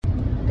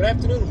Good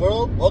afternoon,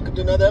 world. Welcome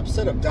to another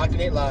episode of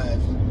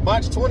DoctorNateLive.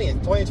 March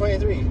 20th,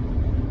 2023.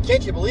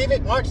 Can't you believe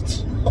it? March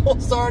is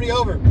almost already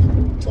over.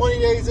 20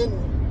 days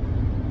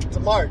into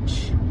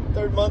March.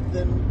 Third month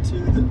into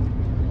the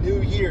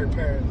new year,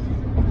 apparently.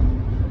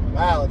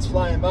 Wow, it's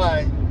flying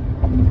by.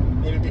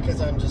 Maybe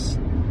because I'm just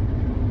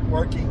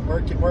working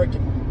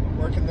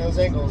those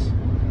angles,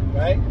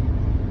 right?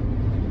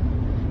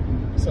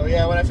 So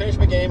yeah, when I finish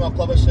my game, I'll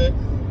publish it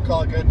and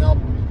call it good, and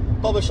I'll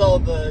publish all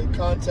of the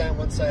content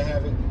once I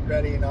have it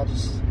ready, and I'll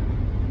just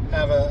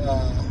have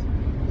a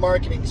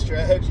marketing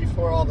strategy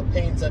for all the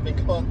pains I've been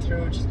going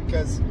through, just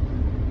because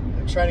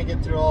I'm trying to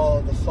get through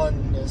all the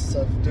funness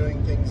of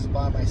doing things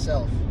by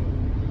myself.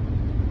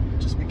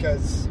 Just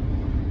because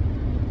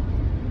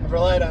I've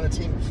relied on a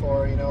team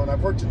before, and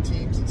I've worked in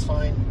teams, it's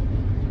fine.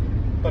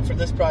 But for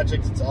this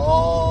project, it's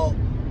all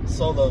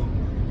solo.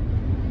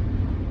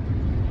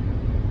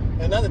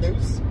 And other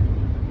news,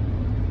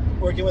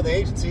 working with an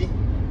agency.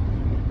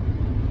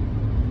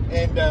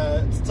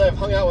 And since I've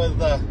hung out with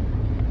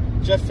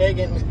Jeff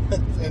Fagan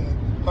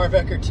and Harv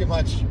Eker too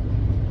much,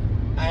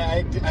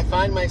 I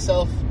find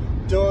myself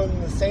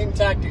doing the same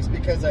tactics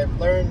because I've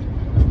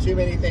learned too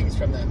many things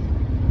from them.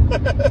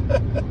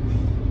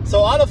 So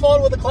on the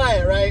phone with a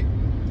client, right?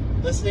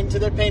 Listening to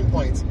their pain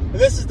points. And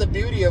this is the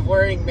beauty of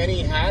wearing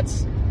many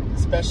hats,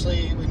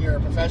 especially when you're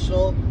a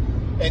professional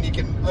and you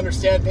can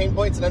understand pain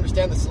points and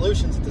understand the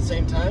solutions at the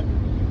same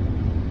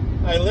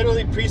time. I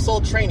literally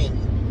pre-sold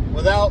training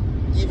without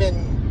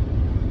even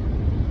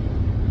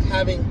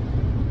having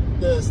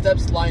the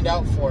steps lined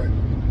out for it.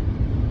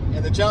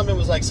 And the gentleman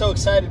was so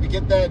excited to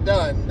get that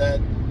done that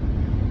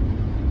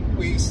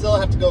we still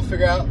have to go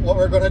figure out what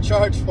we're going to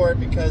charge for it,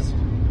 because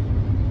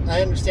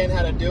I understand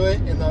how to do it,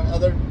 and the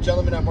other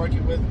gentleman I'm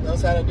working with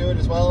knows how to do it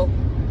as well.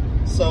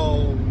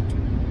 So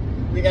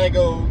we got to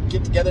go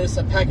get together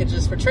some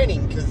packages for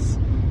training, because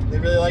they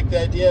really like the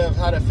idea of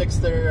how to fix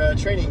their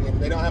training,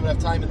 and they don't have enough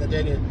time in the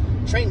day to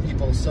train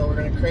people. So we're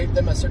going to create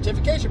them a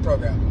certification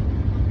program.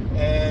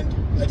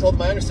 And I told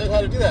them I understood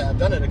how to do that. I've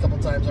done it a couple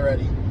times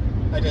already.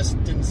 I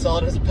just didn't sell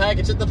it as a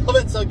package at the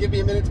moment, so give me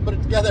a minute to put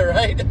it together,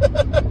 right?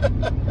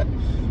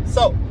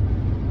 So,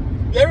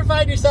 if you ever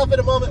find yourself in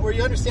a moment where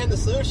you understand the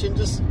solution,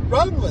 just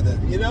run with it,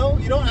 You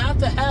don't have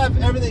to have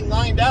everything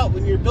lined out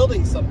when you're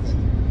building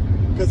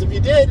something. Because if you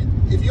did,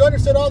 if you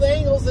understood all the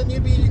angles, then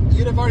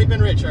you'd have already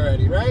been rich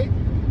already, right?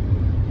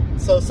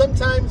 So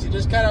sometimes you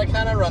just kind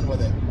of run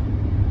with it.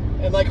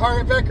 And like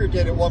Harv Eker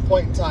did at one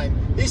point in time.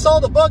 He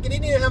sold a book and he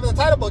didn't even have the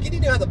title book. He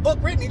didn't even have the book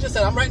written. He just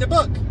said, I'm writing a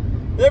book.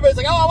 And everybody's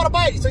like, oh, I want to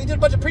buy it. So he did a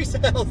bunch of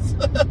pre-sales.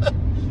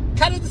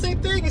 Kind of the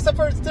same thing, except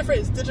for it's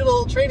different. It's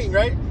digital training,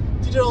 right?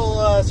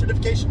 Digital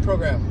certification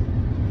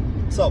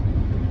program. So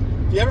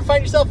if you ever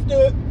find yourself in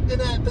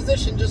that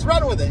position, just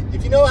run with it.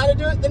 If you know how to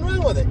do it, then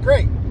run with it.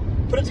 Great.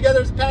 Put it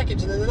together as a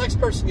package, and then the next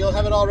person, you'll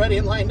have it all ready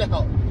and lined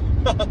out.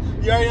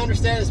 You already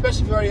understand,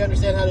 especially if you already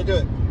understand how to do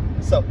it.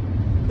 So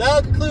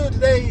that'll conclude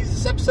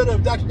today's episode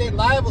of Dr. Nate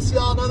Live. We'll see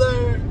y'all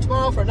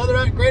tomorrow for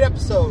another great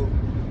episode.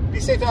 Be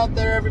safe out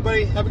there,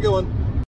 everybody. Have a good one.